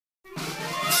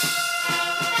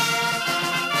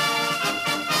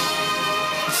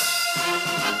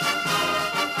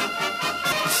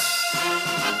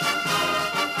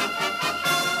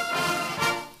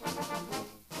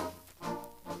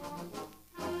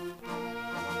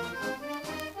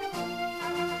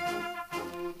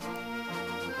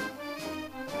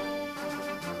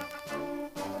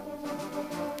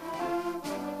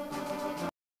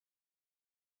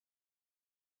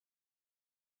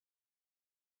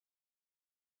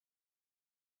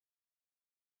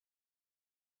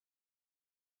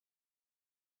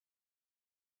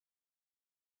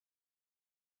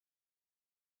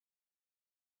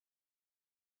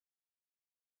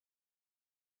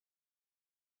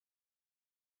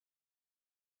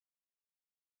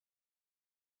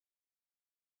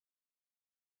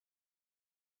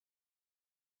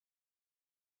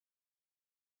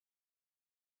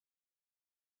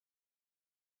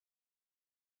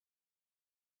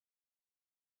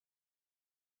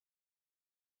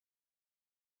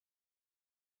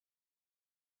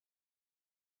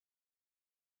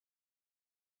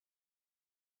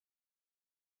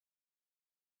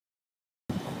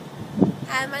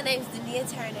Hi, my name is Dania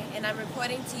Turner, and I'm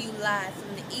reporting to you live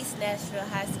from the East Nashville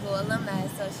High School Alumni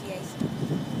Association.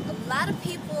 A lot of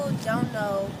people don't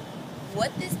know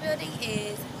what this building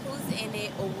is, who's in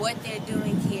it, or what they're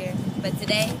doing here, but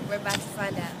today we're about to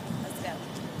find out. Let's go.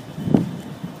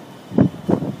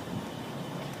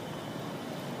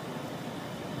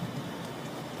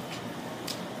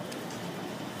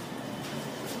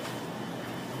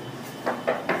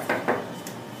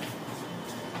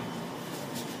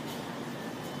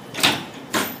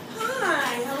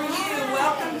 Hi, how are you?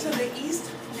 Welcome to the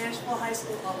East Nashville High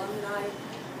School Alumni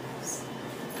House.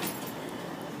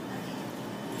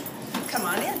 Come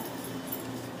on in.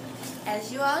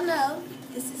 As you all know,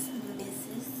 this is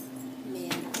Mrs.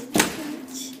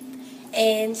 Manley,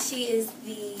 and she is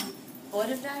the Board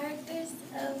of Directors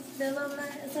of the Alumni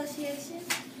Association,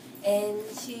 and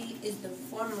she is the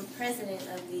former president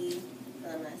of the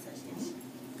Alumni Association.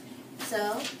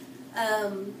 So,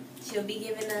 she'll be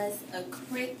giving us a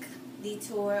quick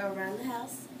detour around the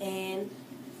house and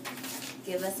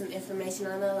give us some information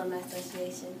on the Alumni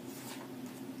Association.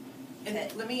 And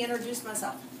let me introduce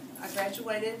myself. I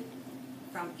graduated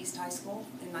from East High School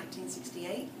in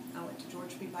 1968. I went to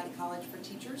George Peabody College for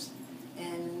Teachers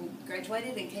and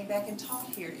graduated and came back and taught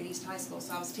here at East High School.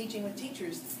 So I was teaching with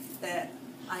teachers that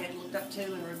I had looked up to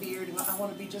and revered, and I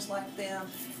want to be just like them.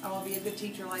 I want to be a good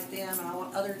teacher like them, and I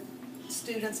want other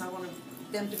students, I want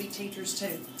them to be teachers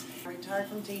too. I retired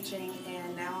from teaching,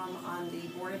 and now I'm on the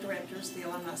Board of Directors of the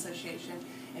Alumni Association,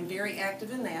 and very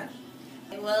active in that.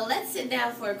 Well, let's sit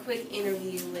down for a quick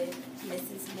interview with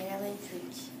Mrs. Marilyn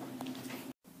Creech.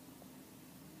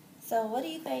 So what do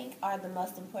you think are the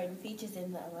most important features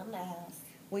in the Alumni House?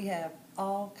 We have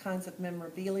all kinds of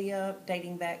memorabilia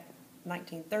dating back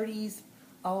 1930s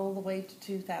all the way to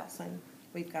 2000.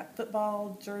 We've got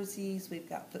football jerseys, we've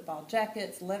got football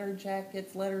jackets, letter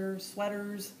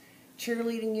sweaters,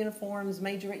 cheerleading uniforms,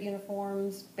 majorette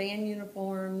uniforms, band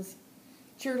uniforms,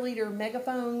 cheerleader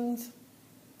megaphones.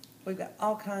 We've got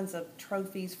all kinds of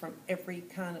trophies from every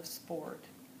kind of sport.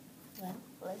 Well,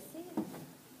 let's see.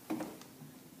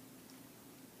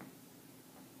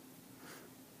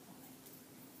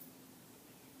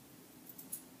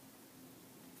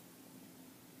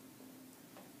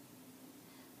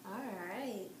 All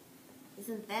right.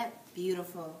 Isn't that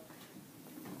beautiful?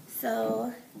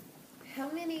 So, how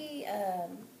many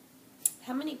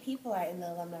people are in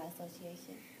the Alumni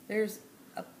Association? There's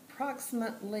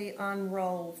approximately on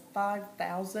roll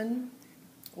 5,000.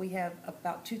 We have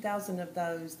about 2,000 of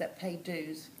those that pay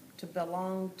dues. To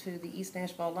belong to the East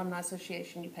Nashville Alumni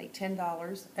Association, you pay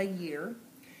 $10 a year,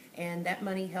 and that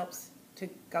money helps to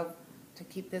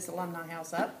keep this alumni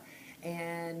house up.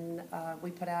 And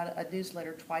we put out a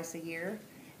newsletter twice a year,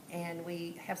 and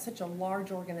we have such a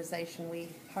large organization, we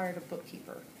hired a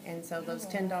bookkeeper, and so those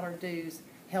 $10 dues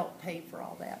help pay for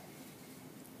all that.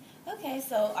 Okay,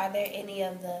 so are there any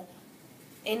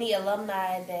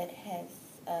alumni that has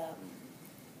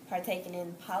partaken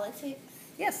in politics?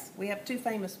 Yes, we have two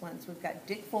famous ones. We've got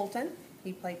Dick Fulton.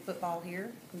 He played football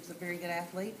here. He was a very good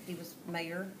athlete. He was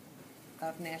mayor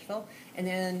of Nashville. And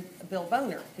then Bill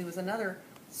Boner, who was another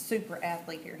super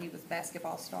athlete here. He was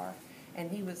basketball star, and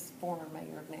he was former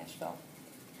mayor of Nashville.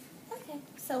 Okay,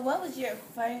 so what was your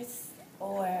first,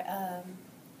 or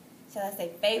shall I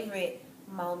say, favorite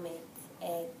moment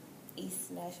at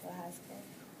East Nashville High School?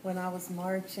 When I was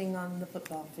marching on the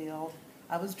football field,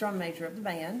 I was drum major of the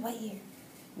band. What year?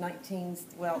 My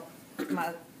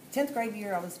 10th grade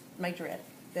year I was majorette.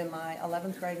 Then my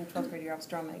 11th grade and 12th grade year I was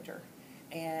drum major.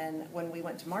 And when we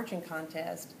went to marching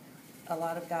contest, a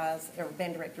lot of guys, or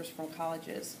band directors from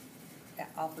colleges,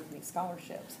 offered me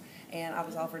scholarships. And I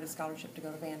was offered a scholarship to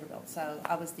go to Vanderbilt. So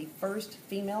I was the first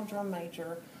female drum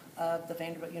major of the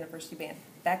Vanderbilt University Band.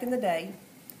 Back in the day,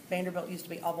 Vanderbilt used to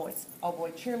be all boys. All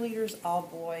boy cheerleaders, all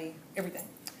boy everything.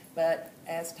 But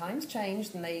as times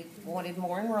changed and they wanted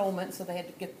more enrollment, so they had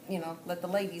to get, let the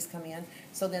ladies come in.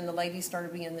 So then the ladies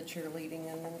started being the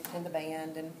cheerleading and the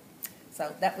band, and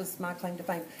so that was my claim to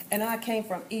fame. And I came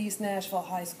from East Nashville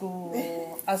High School.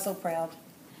 I was so proud.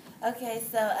 Okay,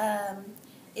 so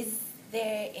is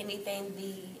there anything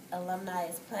the alumni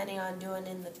is planning on doing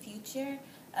in the future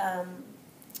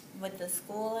with the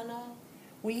school and all?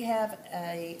 We have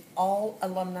a all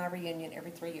alumni reunion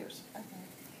every 3 years. Okay.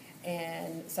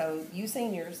 And so you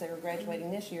seniors that are graduating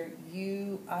this year,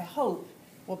 I hope,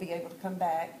 will be able to come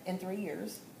back in 3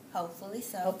 years. Hopefully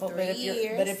so. Hopefully, 3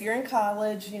 years. But if you're in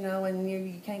college, and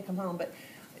you can't come home. But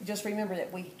just remember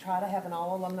that we try to have an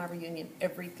all alumni reunion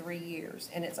every 3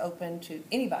 years, and it's open to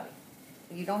anybody.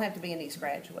 You don't have to be an East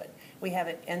graduate. We have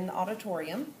it in the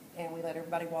auditorium, and we let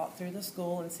everybody walk through the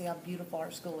school and see how beautiful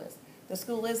our school is. The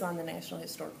school is on the National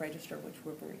Historic Register, which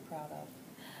we're very proud of.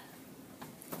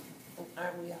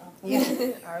 Aren't we all?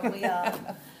 Yeah. Aren't we all?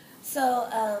 So,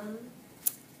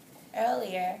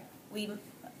 earlier, we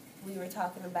were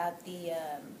talking about the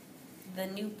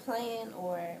new plan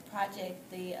or project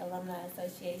the Alumni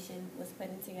Association was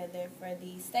putting together for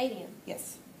the stadium.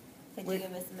 Yes. Could you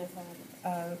give us some info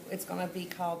on it? It's going to be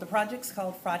called, the project's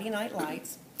called Friday Night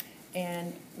Lights,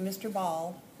 and Mr.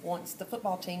 Ball wants the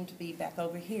football team to be back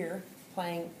over here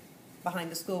playing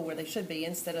behind the school where they should be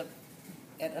instead of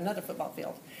at another football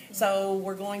field. Yeah. So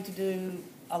we're going to do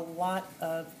a lot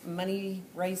of money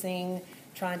raising,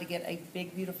 trying to get a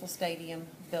big, beautiful stadium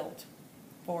built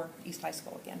for East High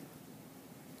School again.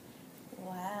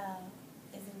 Wow.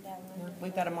 Isn't that wonderful?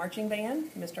 We've got a marching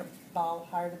band. Mr. Ball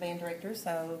hired a band director,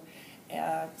 so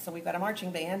we've got a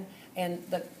marching band. And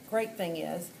the great thing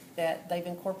is that they've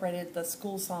incorporated the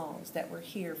school songs that were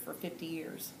here for 50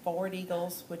 years. Forward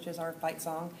Eagles, which is our fight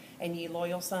song, and Ye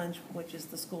Loyal Sons, which is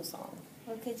the school song.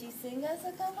 Well, could you sing us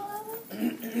a couple of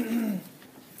them?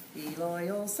 Ye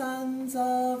loyal sons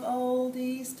of old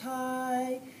East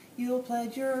High, you'll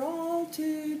pledge your all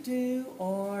to do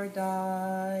or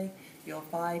die. You'll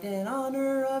fight in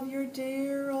honor of your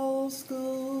dear old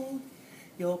school.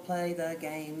 You'll play the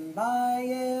game by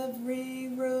every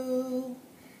rule.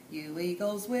 You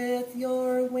eagles with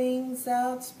your wings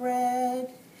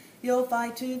outspread, you'll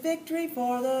fight to victory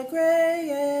for the gray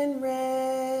and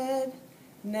red.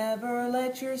 Never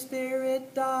let your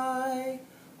spirit die.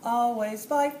 Always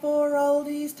fight for old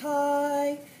East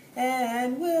High,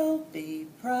 and we'll be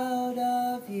proud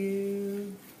of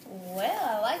you.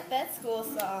 Well, I like that school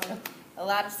song. A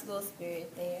lot of school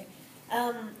spirit there.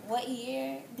 What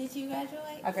year did you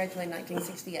graduate? I graduated in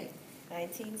 1968.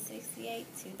 1968,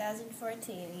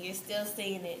 2014. You're still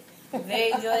singing it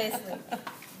very joyously.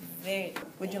 Very.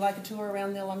 Would you like a tour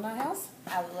around the Alumni House?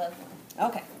 I would love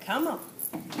one. Okay, come on.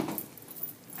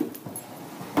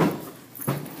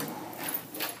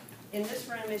 In this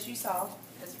room, as you saw,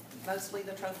 is mostly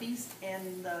the trophies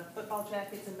and the football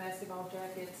jackets and basketball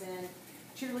jackets and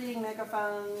cheerleading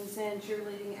megaphones and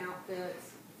cheerleading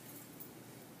outfits,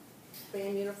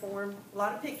 band uniform, a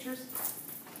lot of pictures.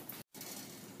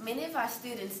 Many of our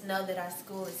students know that our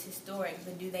school is historic,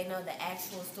 but do they know the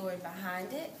actual story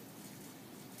behind it?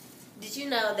 Did you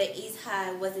know that East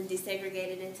High wasn't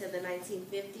desegregated until the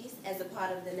 1950s as a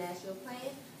part of the Nashville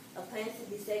plan, a plan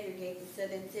to desegregate the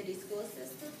Southern City school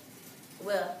system?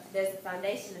 Well, there's a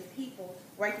foundation of people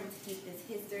working to keep this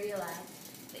history alive,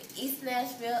 the East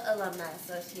Nashville Alumni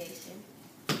Association.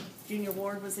 Junior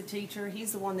Ward was a teacher.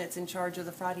 He's the one that's in charge of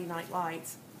the Friday Night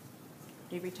Lights.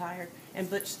 He retired. And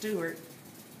Butch Stewart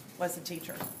was a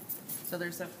teacher. So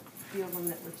there's a few of them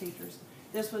that were teachers.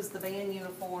 This was the band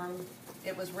uniform.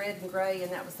 It was red and gray,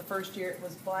 and that was the first year it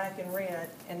was black and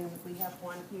red, and we have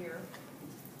one here.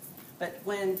 But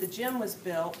when the gym was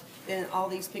built, then all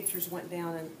these pictures went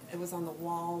down, and it was on the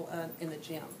wall in the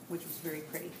gym, which was very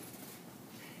pretty.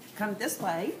 Come this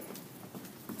way.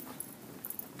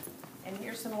 And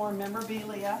here's some more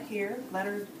memorabilia here,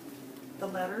 the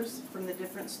letters from the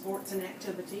different sports and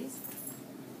activities.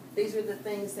 These are the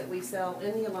things that we sell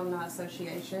in the Alumni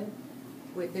Association.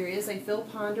 There is a Phil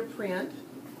Ponder print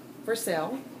for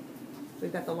sale.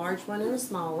 We've got the large one and the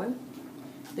small one.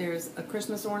 There's a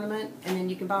Christmas ornament, and then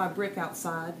you can buy a brick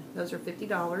outside. Those are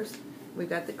 $50. We've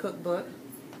got the cookbook.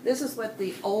 This is what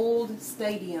the old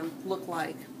stadium looked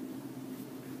like.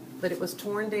 But it was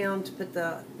torn down to put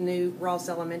the new Ross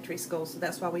Elementary School, so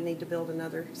that's why we need to build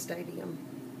another stadium.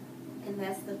 And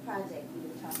that's the project we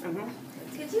were talking about.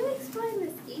 Could you explain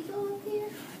this eagle up here?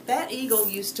 That eagle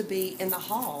used to be in the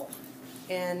hall,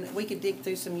 and we could dig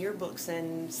through some yearbooks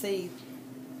and see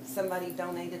somebody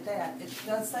donated that. It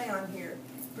does say on here,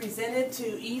 presented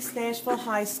to East Nashville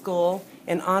High School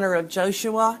in honor of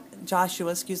Joshua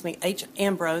H.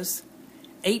 Ambrose,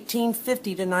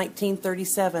 1850 to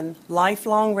 1937,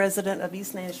 lifelong resident of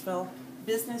East Nashville,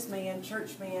 businessman,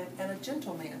 churchman, and a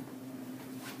gentleman.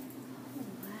 Oh,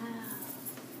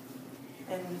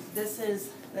 wow. And this is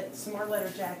some more letter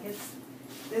jackets.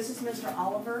 This is Mr.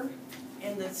 Oliver,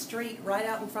 and the street right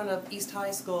out in front of East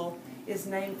High School is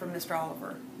named for Mr.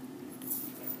 Oliver.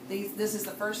 This is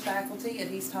the first faculty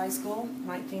at East High School,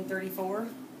 1934.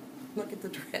 Look at the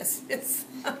dresses.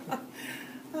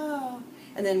 Oh.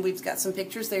 And then we've got some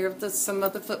pictures there of some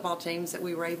of the football teams that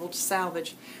we were able to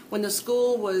salvage. When the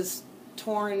school was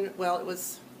torn, well, it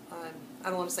was, I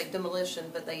don't want to say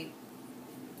demolition, but they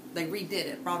redid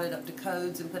it, brought it up to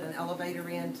codes and put an elevator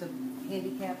in to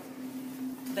handicap.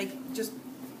 They just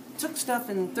took stuff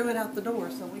and threw it out the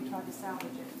door, so we tried to salvage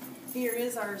it. Here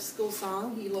is our school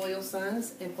song, Ye Loyal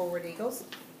Sons and Forward Eagles.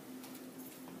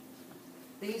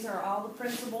 These are all the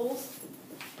principals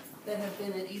that have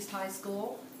been at East High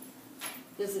School.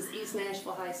 This is East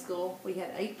Nashville High School. We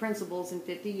had 8 principals in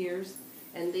 50 years,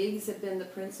 and these have been the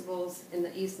principals in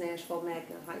the East Nashville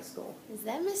Magna High School. Is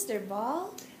that Mr.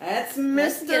 Ball? That's Mr.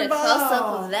 Let's get a Ball. close-up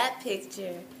of that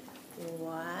picture.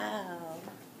 Wow.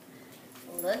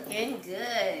 Looking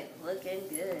good. Looking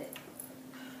good.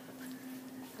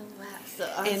 Oh, wow.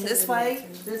 So And this way,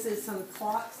 this is some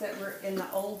clocks that were in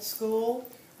the old school,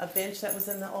 a bench that was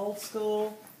in the old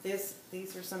school.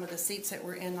 These are some of the seats that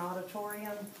were in the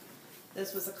auditorium.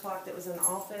 This was a clock that was in the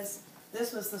office.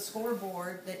 This was the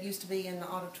scoreboard that used to be in the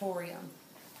auditorium.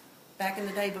 Back in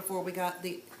the day before we got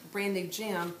the brand new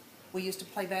gym, we used to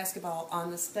play basketball on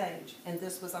the stage, and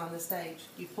this was on the stage.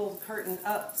 You pull the curtain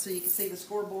up so you could see the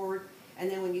scoreboard,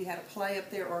 and then when you had a play up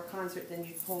there or a concert, then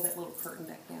you pull that little curtain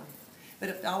back down. But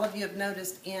if all of you have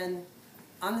noticed,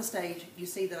 on the stage, you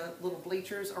see the little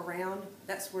bleachers around.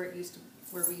 That's where we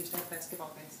used to have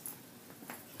basketball games.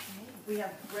 We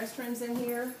have restrooms in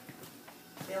here.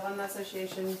 The Alumni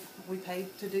Association, we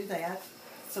paid to do that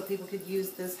so people could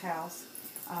use this house.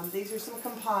 These are some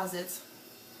composites.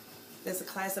 There's a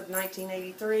class of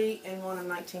 1983 and one of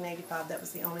 1985. That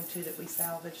was the only 2 that we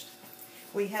salvaged.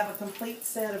 We have a complete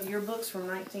set of yearbooks from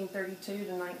 1932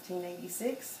 to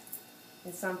 1986,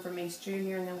 and some from East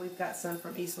Junior, and then we've got some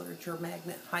from East Literature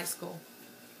Magnet High School.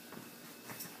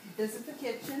 This is the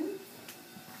kitchen,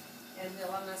 and the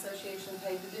Alumni Association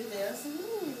paid to do this.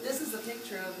 This is a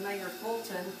picture of Mayor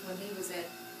Fulton when he was at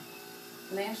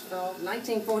Nashville,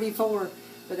 1944,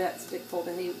 but that stick pulled,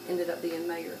 and he ended up being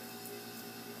mayor.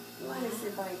 Wow.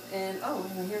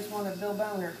 And here's one of Bill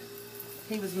Boner.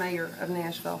 He was mayor of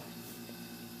Nashville.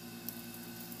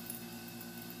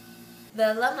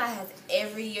 The alumni has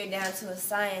every year down to a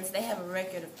science. They have a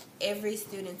record of every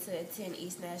student to attend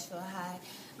East Nashville High,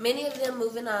 many of them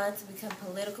moving on to become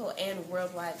political and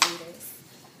worldwide leaders.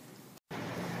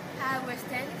 Hi, we're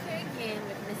standing here again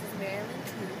with Mrs. Marilyn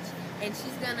Cooch, and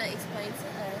she's going to explain to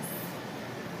us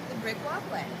the brick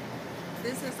walkway.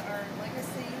 This is our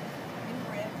legacy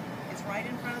in brick. It's right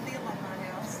in front of the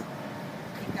alumni house.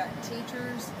 You've got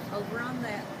teachers over on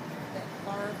that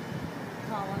far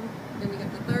column. Then you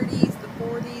got the 30s, the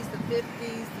 40s, the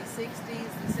 50s, the 60s,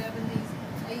 the 70s,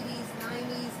 80s,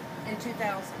 90s, and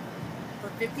 2000. For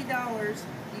 $50,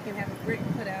 you can have a brick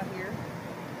put out here.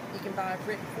 You can buy a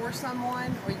brick for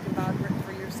someone, or you can buy a brick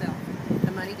for yourself.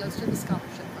 The money goes to the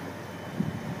scholarship fund.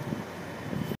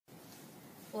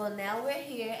 Well, now we're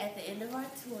here at the end of our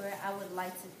tour. I would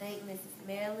like to thank Mrs.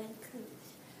 Marilyn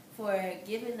Cooch for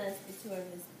giving us the tour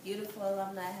of this beautiful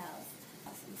alumni house.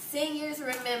 Seniors,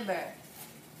 remember,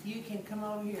 You can come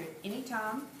over here at any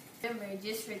time. Remember,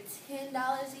 just for $10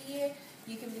 a year,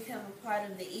 you can become a part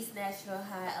of the East Nashville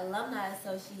High Alumni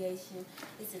Association.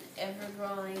 It's an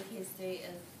ever-growing history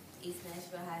of East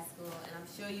Nashville High School, and I'm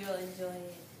sure you'll enjoy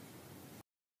it.